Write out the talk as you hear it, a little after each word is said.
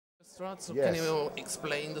Strat. So Yes. can you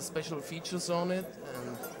explain the special features on it?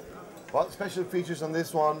 And well, special features on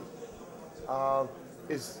this one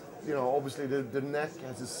is, you know, obviously the neck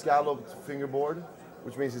has a scalloped fingerboard,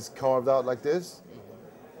 which means it's carved out like this,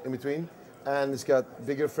 in between. And it's got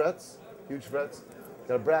bigger frets, huge frets.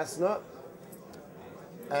 Got a brass nut.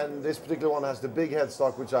 And this particular one has the big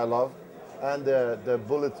headstock, which I love, and the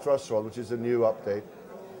bullet thrust rod, which is a new update.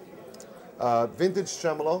 Vintage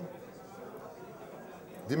tremolo.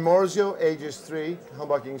 DiMarzio Aegis 3,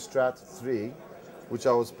 humbucking Strat 3, which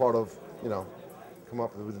I was part of, you know, come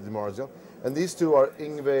up with the DiMarzio. And these two are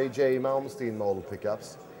Yngwie Malmsteen model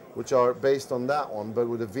pickups, which are based on that one, but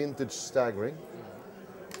with a vintage staggering.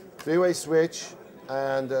 Three-way switch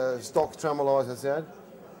and stock tremolo, as I said.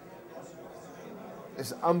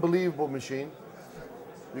 It's an unbelievable machine.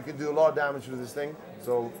 You can do a lot of damage with this thing,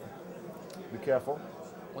 so be careful.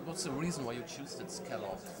 what was the reason why you chose that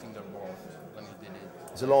scalloped fingerboard when you did it?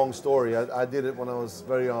 It's a long story. I did it when I was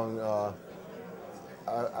very young.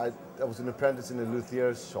 I was an apprentice in a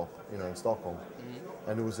luthier's shop, you know, in Stockholm.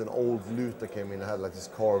 And it was an old lute that came in. It had like this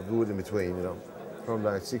carved wood in between, you know, from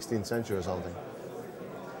like 16th century or something.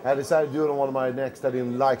 I decided to do it on one of my necks that I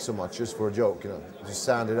didn't like so much, just for a joke, you know, just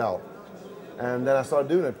sand it out. And then I started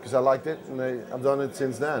doing it because I liked it, and I've done it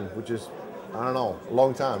since then, which is, I don't know, a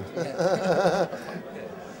long time.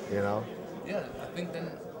 You know? Yeah, I think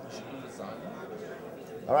then we should do the sign.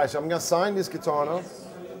 All right, so I'm going to sign this guitar now.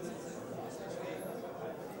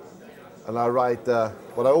 And I write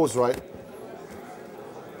what I always write.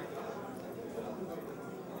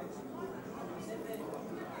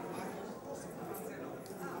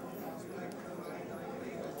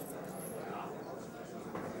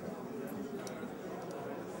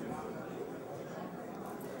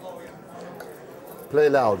 Play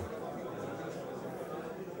loud.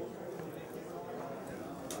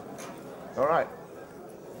 All right.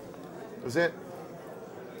 That's it.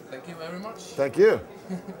 Thank you very much. Thank you.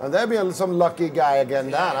 And there be some lucky guy again,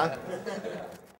 Dan, huh?